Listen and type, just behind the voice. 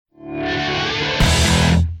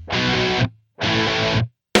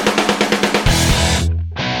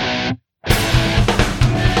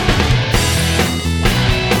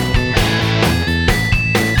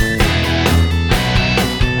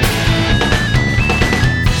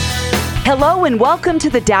Hello and welcome to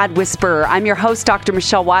the Dad Whisperer. I'm your host, Dr.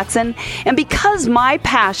 Michelle Watson. And because my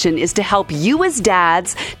passion is to help you as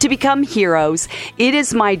dads to become heroes, it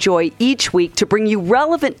is my joy each week to bring you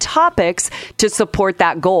relevant topics to support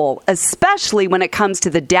that goal, especially when it comes to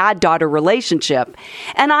the dad-daughter relationship.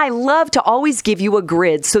 And I love to always give you a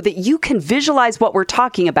grid so that you can visualize what we're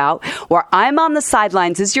talking about, where I'm on the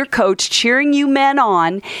sidelines as your coach, cheering you men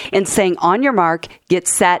on and saying, on your mark, get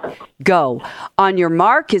set, go. On your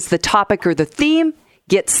mark is the topic or the theme.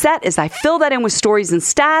 Get set as I fill that in with stories and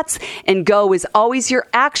stats, and go is always your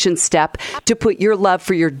action step to put your love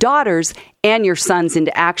for your daughters and your sons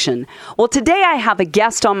into action. Well, today I have a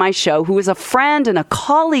guest on my show who is a friend and a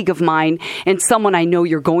colleague of mine and someone I know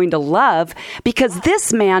you're going to love, because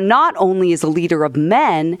this man not only is a leader of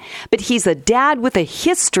men, but he's a dad with a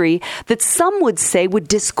history that some would say would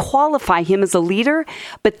disqualify him as a leader.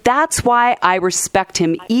 But that's why I respect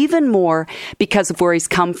him even more, because of where he's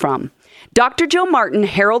come from. Dr. Joe Martin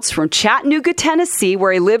heralds from Chattanooga, Tennessee,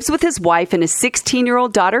 where he lives with his wife and his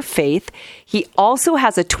 16-year-old daughter, Faith. He also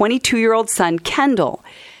has a 22-year-old son, Kendall.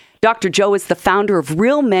 Dr. Joe is the founder of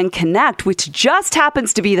Real Men Connect, which just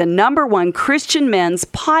happens to be the #1 Christian men's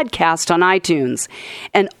podcast on iTunes.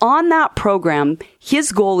 And on that program,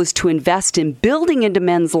 his goal is to invest in building into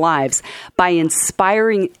men's lives by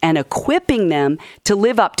inspiring and equipping them to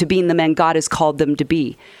live up to being the men God has called them to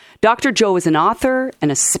be. Dr. Joe is an author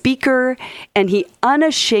and a speaker, and he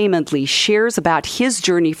unashamedly shares about his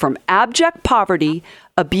journey from abject poverty,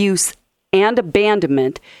 abuse, and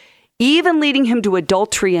abandonment, even leading him to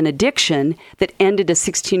adultery and addiction that ended a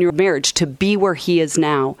 16-year marriage, to be where he is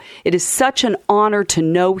now. It is such an honor to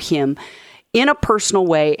know him in a personal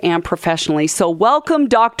way and professionally. So welcome,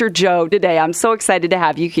 Dr. Joe, today. I'm so excited to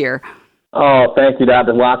have you here. Oh, thank you,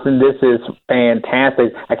 Dr. Watson. This is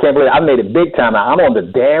fantastic. I can't believe I made it big time. I'm on the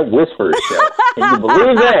Dad Whisperer show. Can you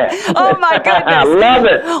believe that? Oh, my goodness. I love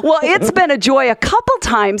it. Well, it's been a joy a couple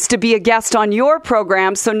times to be a guest on your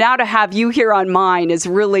program. So now to have you here on mine is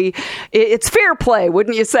really, it's fair play,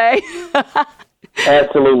 wouldn't you say?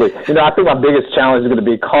 Absolutely. I think my biggest challenge is going to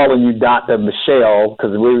be calling you Dr. Michelle,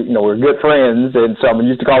 because we're good friends, and so I'm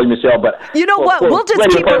used to calling you Michelle. But you know what? We'll just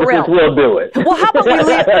keep it real. We'll do it. Well, how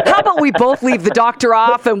about we both leave the doctor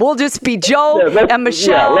off, and we'll just be Joe and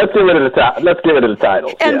Michelle. Yeah, let's give it a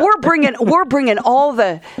title. And we're bringing all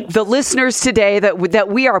the listeners today that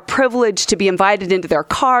we are privileged to be invited into their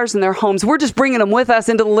cars and their homes. We're just bringing them with us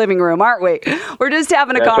into the living room, aren't we? We're just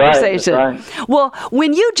having a conversation. That's right. Well,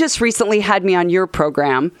 when you just recently had me on your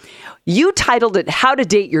program, you titled it How to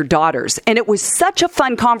Date Your Daughters. And it was such a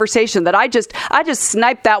fun conversation that I just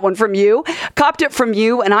sniped that one from you, copped it from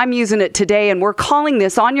you, and I'm using it today. And we're calling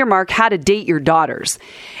this On Your Mark, How to Date Your Daughters.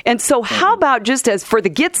 And so how about, just as for the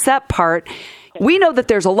get set part, we know that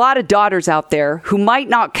there's a lot of daughters out there who might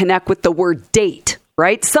not connect with the word date.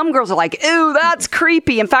 Right? Some girls are like, ew, that's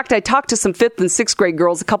creepy. In fact, I talked to some 5th and 6th grade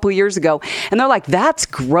girls a couple of years ago, and they're like, that's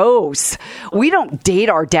gross. We don't date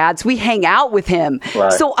our dads. We hang out with him.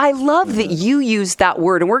 Right. So I love that you used that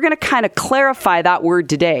word, and we're going to kind of clarify that word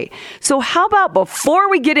today. So how about, before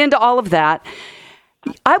we get into all of that,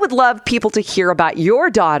 I would love people to hear about your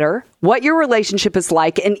daughter, what your relationship is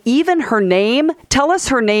like, and even her name. Tell us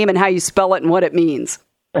her name and how you spell it and what it means.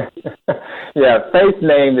 Yeah, Faith's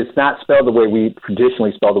name is not spelled the way we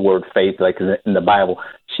traditionally spell the word faith, like in the Bible.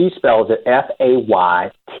 She spells it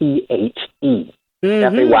F-A-Y-T-H-E.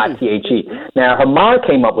 F-A-Y-T-H-E. Now, her mom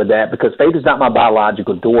came up with that because Faith is not my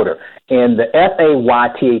biological daughter. And the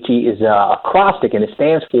F-A-Y-T-H-E is an acrostic, and it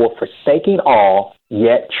stands for forsaking all,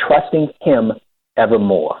 yet trusting him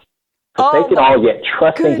evermore. Forsaking all, yet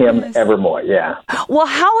trusting him evermore. Yeah. Well,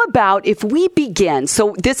 how about if we begin?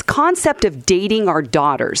 So this concept of dating our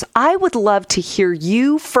daughters, I would love to hear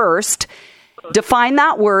you first define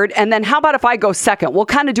that word. And then how about if I go second? We'll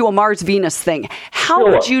kind of do a Mars-Venus thing. How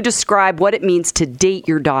would you describe what it means to date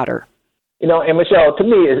your daughter? And Michelle, to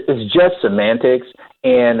me, it's just semantics.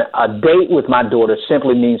 And a date with my daughter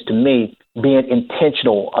simply means to me being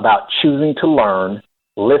intentional about choosing to learn,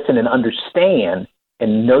 listen, and understand,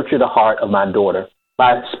 and nurture the heart of my daughter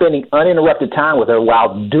by spending uninterrupted time with her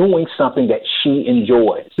while doing something that she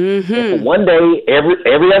enjoys. Mm-hmm. And for one day,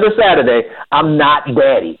 every other Saturday, I'm not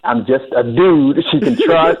daddy. I'm just a dude she can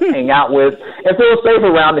trust, hang out with, and feel safe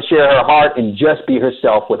around to share her heart and just be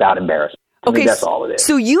herself without embarrassment. Okay, that's all it is.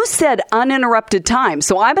 So you said uninterrupted time.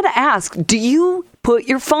 So I'm going to ask, do you put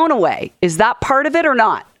your phone away? Is that part of it or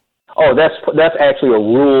not? Oh, that's actually a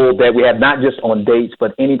rule that we have, not just on dates,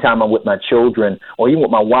 but anytime I'm with my children or even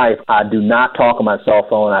with my wife, I do not talk on my cell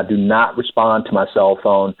phone. I do not respond to my cell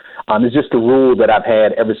phone. It's just a rule that I've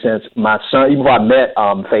had ever since my son, even before I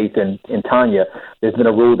met Faith and Tanya, there's been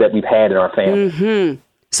a rule that we've had in our family. Mm-hmm.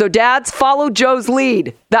 So dads, follow Joe's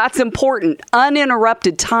lead. That's important.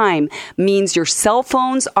 Uninterrupted time means your cell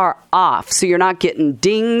phones are off, so you're not getting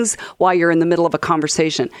dings while you're in the middle of a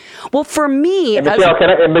conversation. Well, for me... And Michelle, can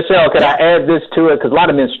I add this to it? Because a lot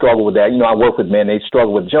of men struggle with that. You know, I work with men. They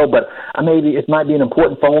struggle with Joe, but it might be an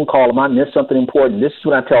important phone call. I might miss something important. This is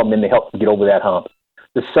what I tell men to help get over that hump.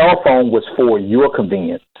 The cell phone was for your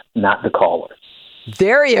convenience, not the caller's.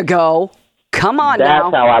 There you go. Come on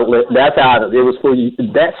now. That's how it was for you.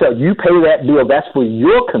 That's how you pay that bill. That's for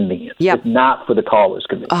your convenience. Yep. It's not for the caller's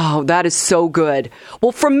convenience. Oh, that is so good.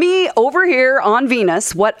 Well, for me over here on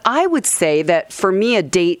Venus, what I would say that for me a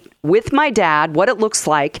date with my dad, what it looks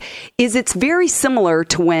like is it's very similar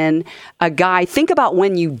to when a guy, think about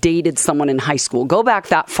when you dated someone in high school. Go back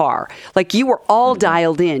that far. Like you were all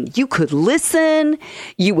dialed in. You could listen.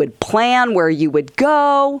 You would plan where you would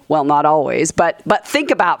go. Well, not always, but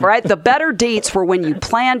think about, right? The better dates were when you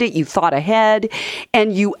planned it, you thought ahead,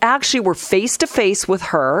 and you actually were face to face with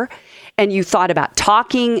her. And you thought about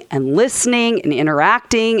talking and listening and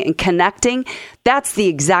interacting and connecting. That's the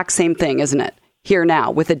exact same thing, isn't it? Here now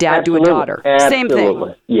with a dad to a daughter. Same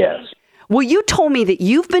thing. Yes. Well, you told me that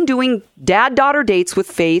you've been doing dad-daughter dates with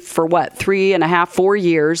Faith for 3.5, 4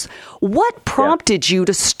 years. What prompted you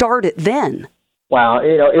to start it then? Well,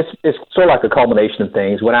 it's sort of like a culmination of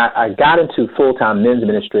things. When I got into full-time men's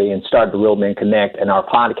ministry and started the Real Men Connect and our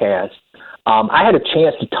podcast, I had a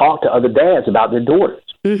chance to talk to other dads about their daughters.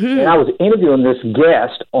 Mm-hmm. And I was interviewing this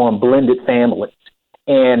guest on blended families.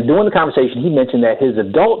 And during the conversation, he mentioned that his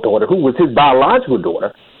adult daughter, who was his biological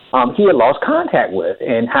daughter, he had lost contact with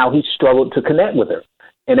and how he struggled to connect with her.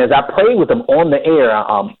 And as I prayed with him on the air,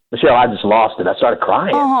 Michelle, I just lost it. I started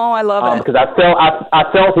crying. Oh, I love it. Because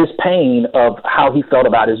I felt his pain of how he felt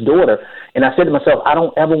about his daughter. And I said to myself, I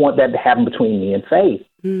don't ever want that to happen between me and Faith.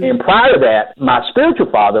 Mm. And prior to that, my spiritual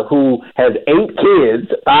father, who has 8 kids,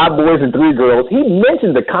 5 boys and 3 girls, he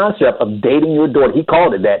mentioned the concept of dating your daughter. He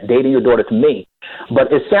called it that, dating your daughter to me.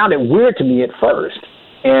 But it sounded weird to me at first.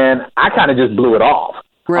 And I kind of just blew it off.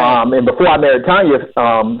 Right. And before I married Tanya,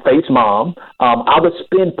 Faith's mom, I would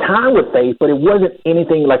spend time with Faith, but it wasn't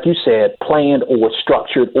anything, like you said, planned or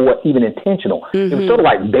structured or even intentional. Mm-hmm. It was sort of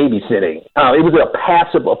like babysitting. It was a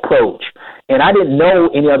passive approach, and I didn't know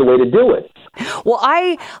any other way to do it. Well,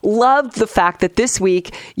 I loved the fact that this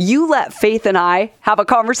week you let Faith and I have a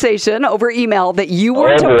conversation over email that you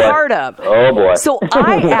weren't a part of. Oh, boy. So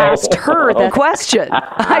I asked her the question.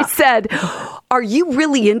 I said, are you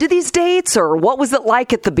really into these dates, or what was it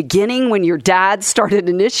like at the beginning when your dad started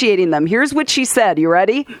initiating them? Here's what she said. You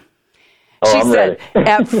ready? She said,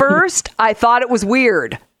 at first, I thought it was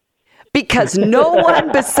weird because no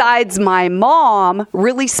one besides my mom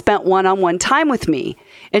really spent one-on-one time with me.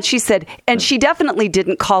 And she said, and she definitely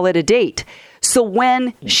didn't call it a date. So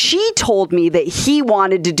when she told me that he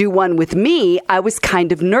wanted to do one with me, I was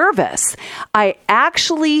kind of nervous. I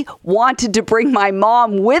actually wanted to bring my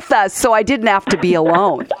mom with us so I didn't have to be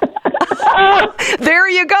alone. There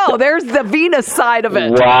you go. There's the Venus side of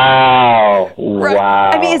it. Wow. Right.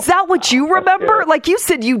 Wow. I mean, is that what you remember? Like you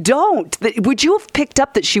said, you don't. Would you have picked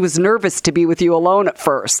up that she was nervous to be with you alone at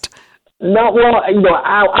first? No, well,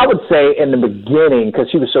 I would say in the beginning, because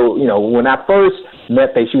she was so, when I first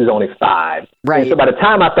met Faith, she was only 5. Right. And so by the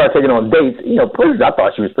time I started taking on dates, first I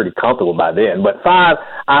thought she was pretty comfortable by then. But 5,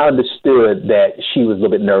 I understood that she was a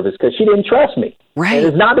little bit nervous because she didn't trust me. Right. And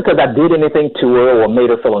it's not because I did anything to her or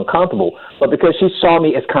made her feel uncomfortable, but because she saw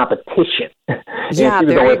me as competition. Yeah,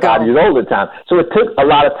 and she was only 5 years old at the time. So it took a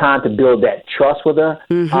lot of time to build that trust with her.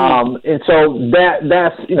 Mm-hmm. And so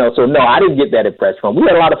that's, so no, I didn't get that impression from her. We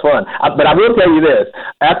had a lot of fun. But I will tell you this.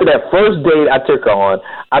 After that first date I took her on,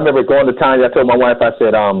 I remember going to Tanya, I told my wife, I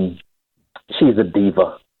said, she's a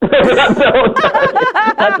diva.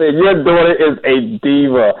 I said, your daughter is a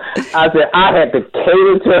diva. I said, I had to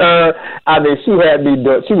cater to her. I mean, she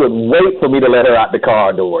would wait for me to let her out the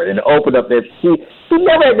car door and open up that. She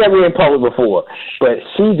never had that way in public before, but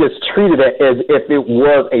she just treated it as if it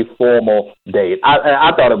was a formal date.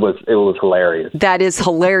 I thought it was hilarious. That is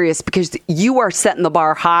hilarious because you are setting the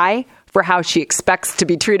bar high for how she expects to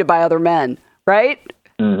be treated by other men, right?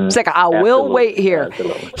 She's like, I will wait here.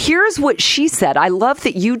 Absolutely. Here's what she said. I love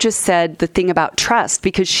that you just said the thing about trust,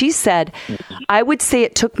 because she said, I would say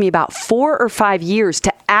it took me about 4 or 5 years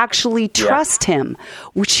to actually trust him.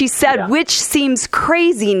 She said, which seems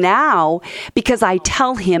crazy now because I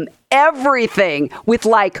tell him everything with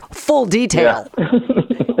like full detail.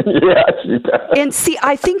 Yes, she does. And see,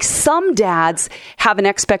 I think some dads have an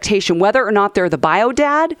expectation, whether or not they're the bio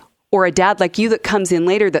dad or a dad like you that comes in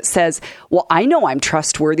later that says, well, I know I'm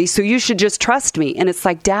trustworthy, so you should just trust me. And it's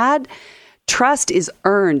like, Dad, trust is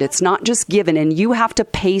earned. It's not just given, and you have to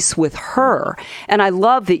pace with her. And I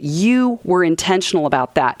love that you were intentional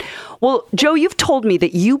about that. Well, Joe, you've told me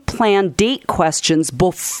that you plan date questions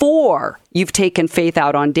before you've taken Faith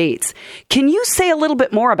out on dates. Can you say a little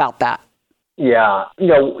bit more about that? Yeah,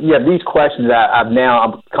 these questions I've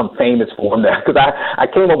become famous for them because I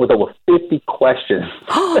came up with over 50 questions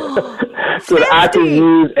so that I can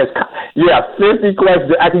use 50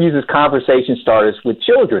 questions that I can use as conversation starters with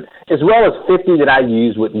children, as well as 50 that I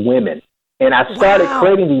use with women. And I started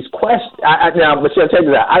creating these questions. Now, Michelle, check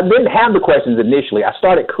this out. I didn't have the questions initially. I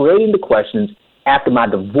started creating the questions after my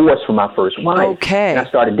divorce from my first wife. Okay. And I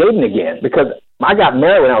started dating again because I got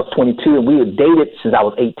married when I was 22, and we had dated since I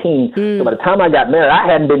was 18. So by the time I got married, I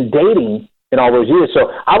hadn't been dating in all those years. So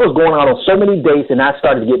I was going on so many dates, and I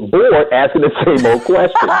started to get bored asking the same old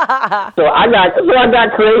questions. So I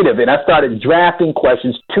got creative, and I started drafting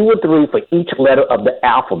questions, 2 or 3 for each letter of the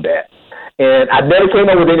alphabet. And I never came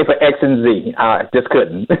up with any for X and Z. I just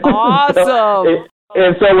couldn't. Awesome.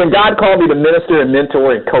 And so when God called me to minister and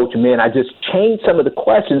mentor and coach men, I just changed some of the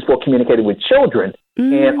questions for communicating with children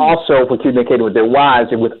and also for communicating with their wives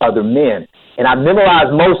and with other men. And I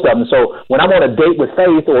memorized most of them. So when I'm on a date with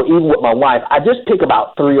Faith or even with my wife, I just pick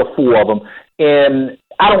about 3 or 4 of them. And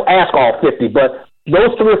I don't ask all 50, but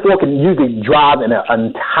those 3 or 4 can usually drive an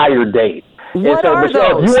entire date. What and so, are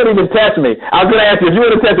Michelle, those? if you won't even test me, I was going to ask you, if you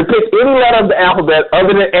want to test to pick any letter of the alphabet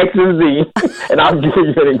other than X and Z, and I'll give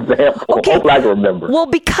you an example. Okay. Hopefully I can remember. Well,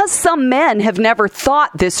 because some men have never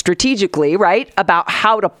thought this strategically, right, about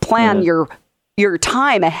how to plan your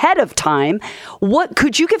time ahead of time, what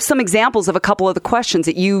could you give some examples of a couple of the questions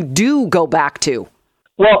that you do go back to?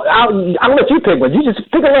 Well, I'll let you pick one. You just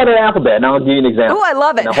pick a letter of the alphabet, and I'll give you an example. Oh, I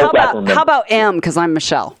love it. How about M, because I'm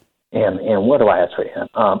Michelle? And what do I ask for him?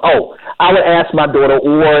 I would ask my daughter,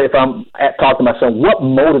 or if I'm talking to my son, what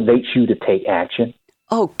motivates you to take action?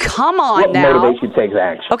 Oh, come on what now. What motivates you to take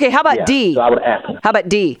action? Okay, how about D? So I would ask him. How about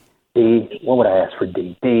D? D, what would I ask for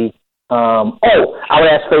D? I would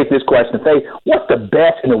ask Faith this question. Faith, what's the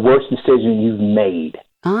best and the worst decision you've made?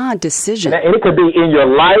 Decision. And it could be in your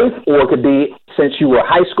life, or it could be since you were a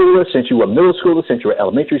high schooler, since you were middle schooler, since you were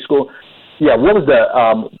elementary school. Yeah, what was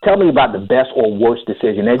tell me about the best or worst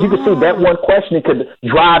decision. As you can see, that one question, it could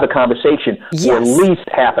drive a conversation for at least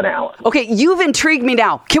half an hour. Okay, you've intrigued me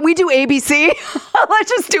now. Can we do ABC? Let's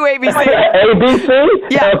just do ABC. ABC?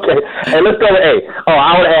 Yeah. Okay. And let's go to A.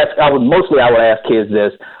 I would ask kids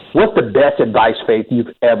this. What's the best advice, Faith,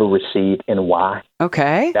 you've ever received and why?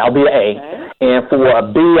 Okay. That'll be an A. And for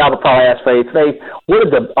a B, I would probably ask Faith, what are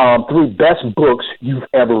the 3 best books you've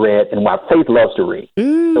ever read and why? Faith loves to read.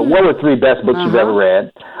 So what are the 3 best books you've ever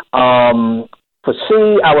read? For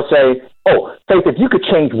C, I would say, Faith, if you could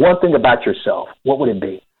change one thing about yourself, what would it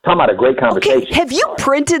be? Talking about a great conversation. Okay, have you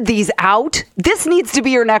printed these out? This needs to be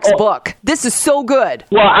your next book. This is so good.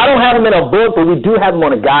 Well, I don't have them in a book, but we do have them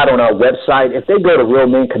on a guide on our website. If they go to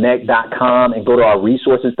realmenconnect.com and go to our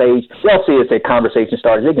resources page, they'll see it's a conversation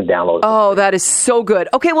starter. They can download it. Oh, that is so good.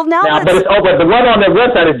 Okay, well now but the one on their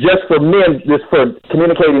website is just for men, just for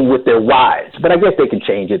communicating with their wives. But I guess they can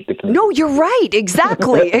change it. No, you're right.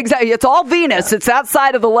 Exactly. Exactly. It's all Venus. It's that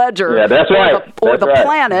side of the ledger. Yeah, that's right. Or the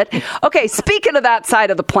planet. Okay, speaking of that side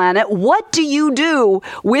of the planet, what do you do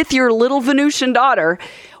with your little Venusian daughter?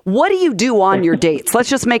 What do you do on your dates? Let's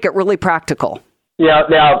just make it really practical. Yeah,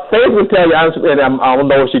 now, Faith would tell you, I don't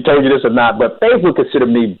know if she told you this or not, but Faith would consider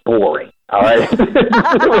me boring, all right?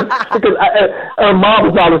 Because her mom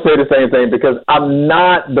would probably say the same thing, because I'm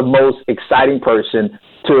not the most exciting person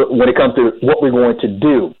when it comes to what we're going to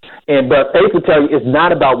do. But Faith will tell you it's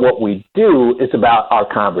not about what we do, it's about our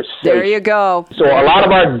conversation. There you go. So a lot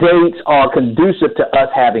of our dates are conducive to us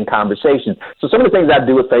having conversations. So some of the things I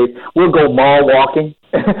do with Faith, we'll go mall walking.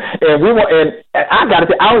 and I got to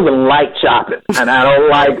say, I don't even like shopping, and I don't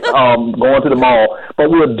like going to the mall, but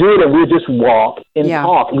we'll do it and we'll just walk and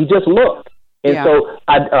talk. We just look. And so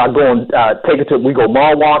I go and we go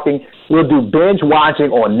mall walking. We'll do binge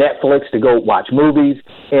watching on Netflix to go watch movies.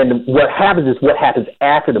 And what happens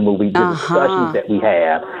after the movie, the discussions that we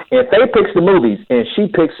have. And Faith picks the movies, and she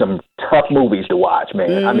picks some tough movies to watch,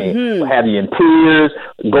 man. I mean, we'll have you in tears,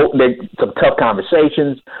 some tough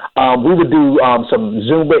conversations. We would do some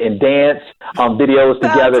Zumba and dance videos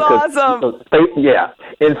together. That's awesome.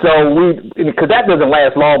 And so because that doesn't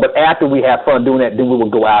last long, but after we have fun doing that, then we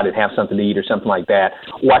will go out and have something to eat or something like that.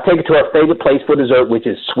 Or I take her to her favorite place for dessert, which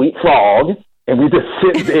is Sweet Frog, and we just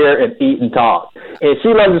sit there and eat and talk. And she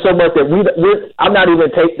loves it so much that I'm not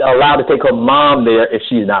even allowed to take her mom there if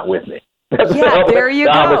she's not with me. There you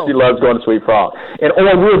go. She loves going to Sweet Frog. And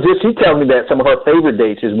she tells me that some of her favorite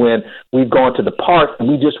dates is when we've gone to the park and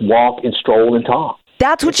we just walk and stroll and talk.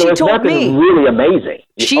 That's what she told me. It's really amazing.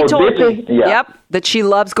 She told me, that she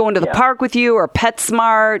loves going to the park with you or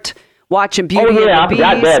PetSmart, watching Beauty and the Beast.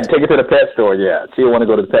 I forgot that. Take her to the pet store, She want to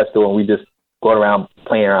go to the pet store, and we just go around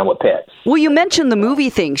playing around with pets. Well, you mentioned the movie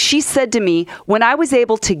thing. She said to me, when I was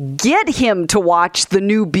able to get him to watch the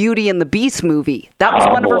new Beauty and the Beast movie, that was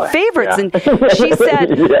one of her favorites. And she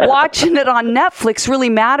said watching it on Netflix really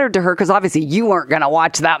mattered to her because obviously you weren't going to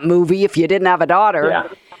watch that movie if you didn't have a daughter. Yeah.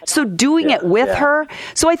 So doing it with her.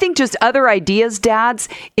 So I think just other ideas, dads,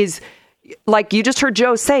 is like you just heard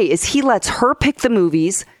Joe say, is he lets her pick the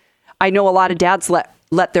movies. I know a lot of dads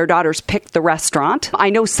let their daughters pick the restaurant. I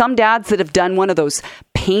know some dads that have done one of those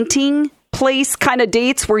painting place kind of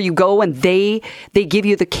dates where you go and they give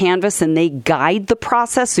you the canvas and they guide the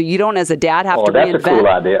process so you don't as a dad have to reinvent. That's a cool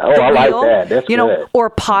idea. I like that. That's good. Or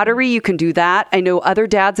pottery, you can do that. I know other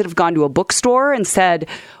dads that have gone to a bookstore and said,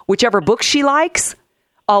 whichever book she likes,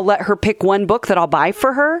 I'll let her pick one book that I'll buy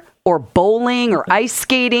for her, or bowling or ice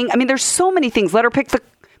skating. I mean, there's so many things. Let her pick the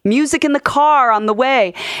music in the car on the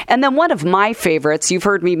way. And then one of my favorites, you've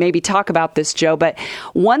heard me maybe talk about this, Joe, but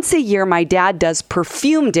once a year, my dad does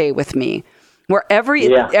perfume day with me, where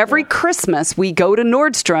every Christmas we go to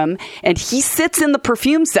Nordstrom and he sits in the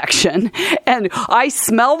perfume section and I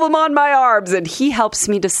smell them on my arms and he helps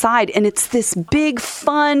me decide. And it's this big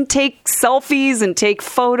fun, take selfies and take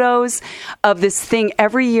photos of this thing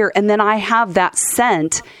every year. And then I have that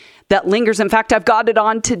scent that lingers. In fact, I've got it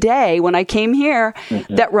on today when I came here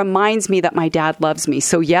that reminds me that my dad loves me.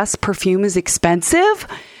 So yes, perfume is expensive.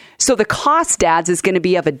 So the cost, dads, is going to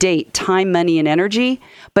be of a date, time, money, and energy.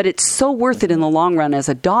 But it's so worth it in the long run as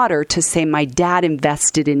a daughter to say my dad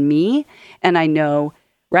invested in me and I know,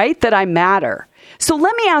 right, that I matter. So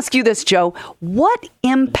let me ask you this, Joe. What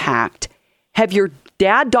impact have your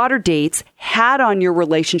dad-daughter dates had on your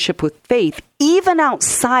relationship with Faith, even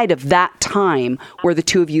outside of that time where the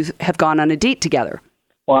two of you have gone on a date together?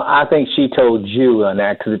 Well, I think she told you on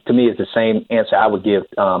that because to me it's the same answer I would give.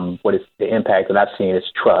 What is the impact that I've seen is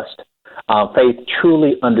trust. Faith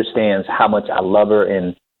truly understands how much I love her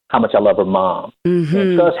and how much I love her mom.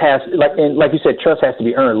 And trust has, like you said, trust has to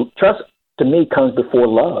be earned. Trust to me comes before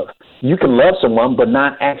love. You can love someone but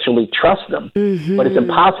not actually trust them. But it's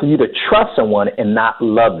impossible for you to trust someone and not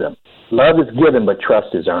love them. Love is given, but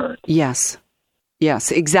trust is earned. Yes,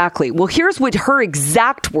 exactly. Well, here's what her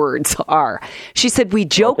exact words are. She said, we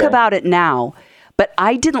joke about it now, but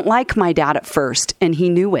I didn't like my dad at first, and he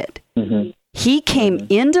knew it. He came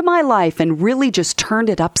into my life and really just turned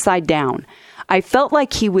it upside down. I felt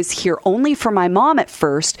like he was here only for my mom at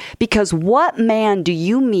first, because what man do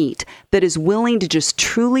you meet that is willing to just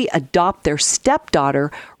truly adopt their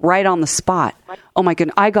stepdaughter right on the spot? Oh my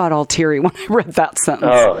goodness, I got all teary when I read that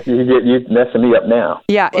sentence. Oh, you're messing me up now.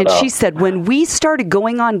 Yeah, and she said, when we started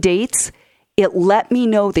going on dates, it let me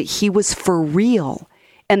know that he was for real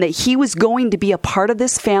and that he was going to be a part of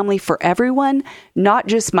this family for everyone, not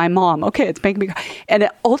just my mom. Okay, it's making me cry. And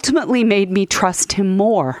it ultimately made me trust him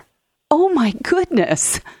more. Oh my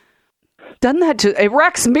goodness. Doesn't that just, it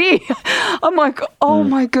wrecks me. I'm like, oh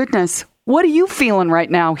my goodness. What are you feeling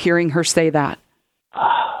right now hearing her say that?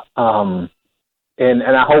 And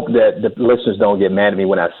I hope that the listeners don't get mad at me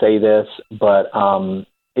when I say this, but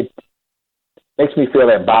it makes me feel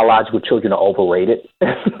that biological children are overrated.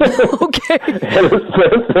 Okay. And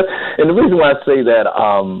the reason why I say that,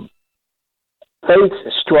 Faith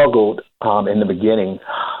struggled in the beginning.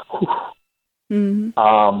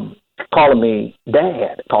 Calling me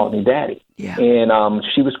daddy. Yeah. And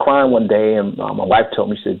she was crying one day, and my wife told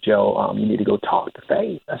me, she said, Joe, you need to go talk to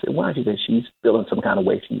Faith. I said, why? She said, she's feeling some kind of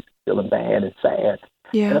way. She's feeling bad and sad.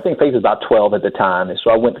 Yeah. And I think Faith was about 12 at the time. And so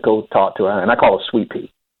I went to go talk to her, and I call her Sweet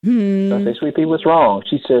Pea. So I said, Sweet Pea, what's wrong?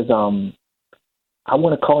 She says, I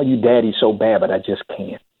want to call you daddy so bad, but I just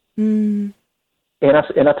can't. And I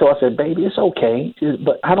told her, I said, baby, it's okay,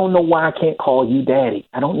 but I don't know why I can't call you daddy.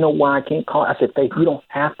 I don't know why I can't call. I said, Faith, you don't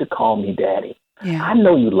have to call me daddy. Yeah. I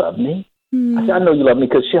know you love me. I said, I know you love me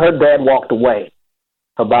because her dad walked away.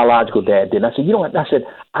 Her biological dad did. I said, you don't. I said,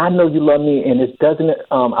 I know you love me, and it doesn't.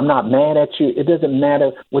 I'm not mad at you. It doesn't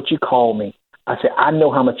matter what you call me. I said, I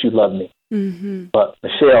know how much you love me. Mm-hmm. But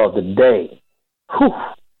Michelle, the day, whew,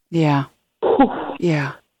 yeah, whew,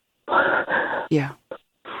 yeah, yeah.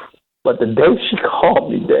 But the day she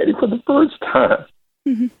called me daddy for the first time,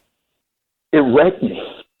 it wrecked me.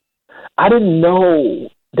 I didn't know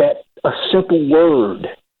that a simple word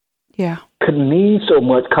could mean so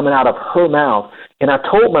much coming out of her mouth. And I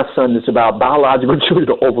told my son this about biological children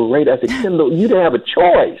are overrated. I said, Kendall, you didn't have a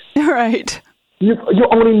choice. Right. You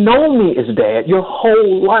only know me as dad your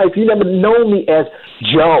whole life. You never know me as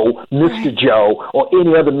Joe, Mr. Joe, or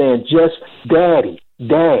any other man, just daddy,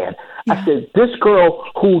 dad. Yeah. I said, this girl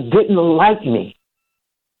who didn't like me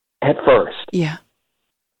at first. Yeah.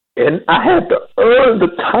 And I had to earn the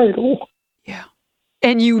title. Yeah.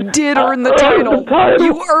 And you did earn the title.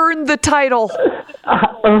 You earned the title. I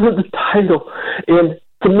earned the title. And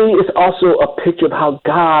to me, it's also a picture of how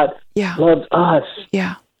God loves us.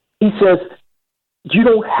 Yeah. He says, you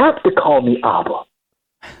don't have to call me Abba.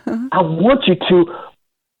 I want you to,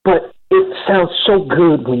 but it sounds so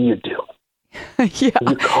good when you do. Yeah.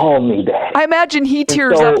 You call me Dad. I imagine he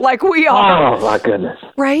tears up like we are. Oh, my goodness.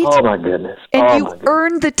 Right? Oh, my goodness. And you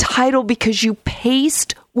earned the title because you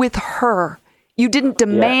paced with her. You didn't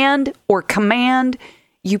demand or command.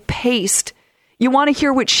 You paced. You want to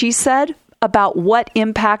hear what she said about what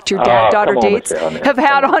impact your dad-daughter dates have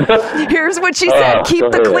had on... Here's what she said.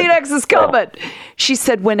 Keep the Kleenexes coming. She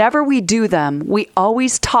said, whenever we do them, we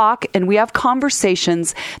always talk and we have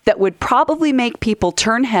conversations that would probably make people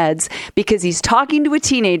turn heads because he's talking to a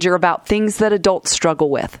teenager about things that adults struggle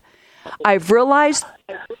with. I've realized,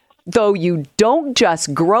 though, you don't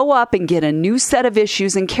just grow up and get a new set of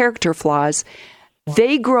issues and character flaws.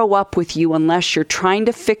 They grow up with you unless you're trying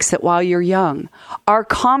to fix it while you're young. Our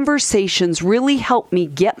conversations really help me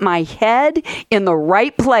get my head in the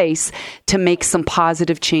right place to make some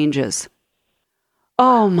positive changes.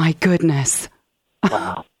 Oh, my goodness.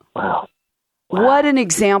 Wow. What an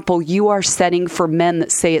example you are setting for men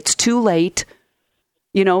that say it's too late.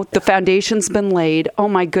 You know, the foundation's been laid. Oh,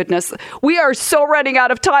 my goodness. We are so running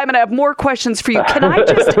out of time, and I have more questions for you. Can I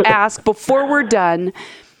just ask, before we're done,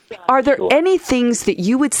 are there any things that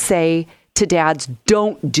you would say to dads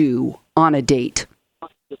don't do on a date?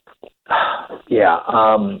 Yeah,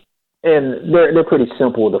 and they're pretty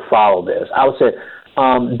simple to follow this. I would say,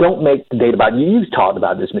 don't make the date about you. You've talked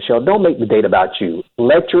about this, Michelle. Don't make the date about you.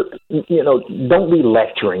 Don't be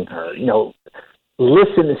lecturing her.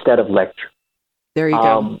 Listen instead of lecture. There you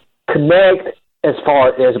go. Connect as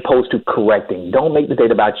opposed to correcting. Don't make the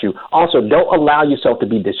date about you. Also, don't allow yourself to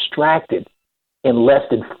be distracted and less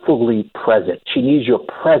than fully present. She needs your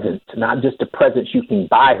presence, not just the presence you can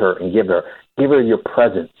buy her and give her. Give her your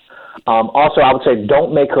presence. Also, I would say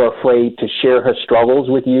don't make her afraid to share her struggles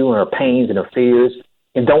with you and her pains and her fears,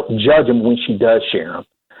 and don't judge them when she does share them.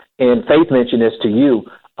 And Faith mentioned this to you.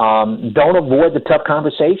 Don't avoid the tough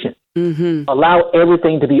conversation. Mm-hmm. Allow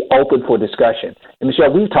everything to be open for discussion. And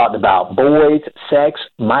Michelle, we've talked about boys, sex,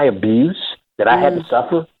 my abuse that I had to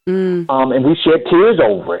suffer. And we shed tears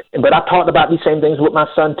over it. But I talked about these same things with my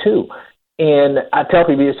son, too. And I tell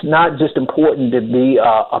people it's not just important to be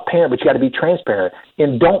a parent, but you got to be transparent.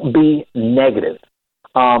 And don't be negative.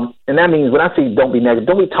 And that means when I say don't be negative,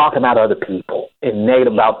 don't be talking about other people and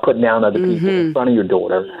negative about putting down other people in front of your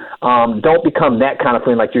daughter. Don't become that kind of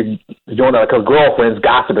friend like you're doing like her girlfriend's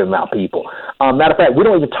gossiping about people. Matter of fact, we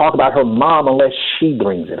don't even talk about her mom unless she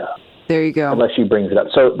brings it up. There you go. Unless she brings it up.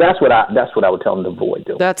 So that's what I would tell them to avoid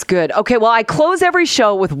doing. That's good. Okay, well, I close every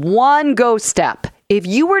show with one go step. If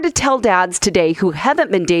you were to tell dads today who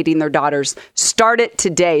haven't been dating their daughters, start it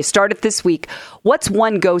today, start it this week, what's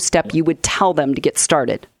one go step you would tell them to get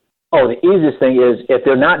started? Oh, the easiest thing is if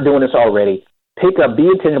they're not doing this already, be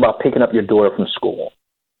intentional about picking up your daughter from school.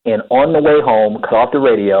 And on the way home, cut off the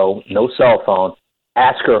radio, no cell phone,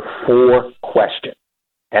 ask her 4 questions.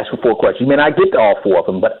 Ask her 4 questions. You may not get to all 4 of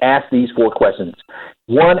them, but ask these 4 questions.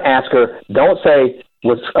 1, ask her, don't say,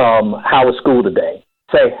 how was school today?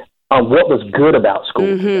 Say, what was good about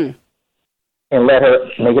school today? And let her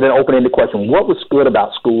make it an open-ended question. What was good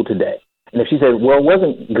about school today? And if she says, well, it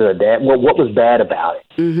wasn't good, Dad, well, what was bad about it?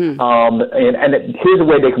 And here's a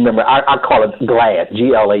way they can remember. I call it GLAD,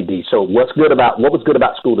 G-L-A-D. So what was good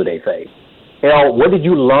about school today, Faith? L, what did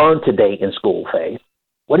you learn today in school, Faith?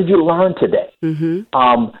 What did you learn today?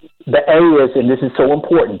 The A is, and this is so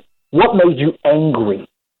important, what made you angry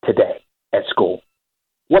today at school?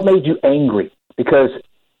 what made you angry? Because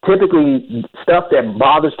typically stuff that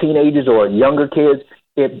bothers teenagers or younger kids,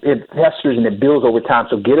 it festers and it builds over time.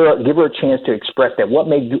 So give her a chance to express that. What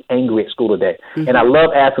made you angry at school today? Mm-hmm. And I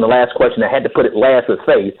love asking the last question. I had to put it last with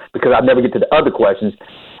Faith because I never get to the other questions.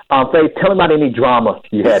 Faith, tell me about any drama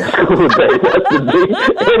you had at school today. That's the big,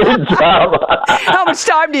 any drama. How much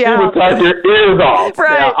time do you have? You would cut your ears off.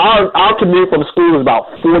 Right. Now, our commute from school is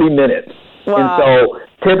about 40 minutes. Wow. And so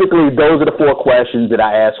typically those are the 4 questions that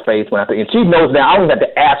I ask Faith when I think, and she knows now. I don't have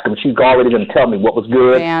to ask them. She's already going to tell me what was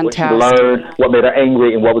good, Fantastic. What she learned, what made her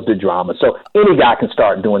angry, and what was the drama. So any guy can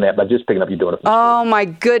start doing that by just picking up your daughter. Oh, my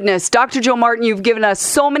goodness. Dr. Joe Martin, you've given us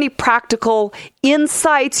so many practical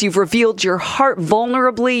insights. You've revealed your heart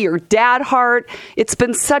vulnerably, your dad heart. It's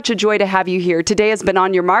been such a joy to have you here. Today has been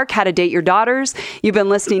On Your Mark, How to Date Your Daughters. You've been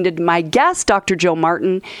listening to my guest, Dr. Joe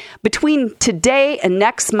Martin. Between today and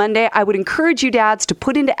next Monday, I would encourage you dads to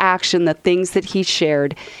put into action the things that he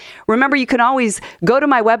shared. Remember, you can always go to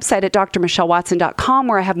my website at drmichellewatson.com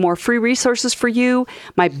where I have more free resources for you.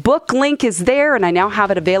 My book link is there, and I now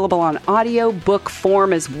have it available on audio book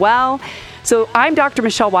form as well. So I'm Dr.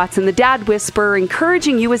 Michelle Watson, the Dad Whisperer,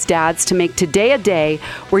 encouraging you as dads to make today a day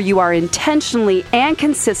where you are intentionally and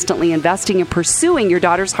consistently investing in pursuing your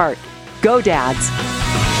daughter's heart. Go, dads.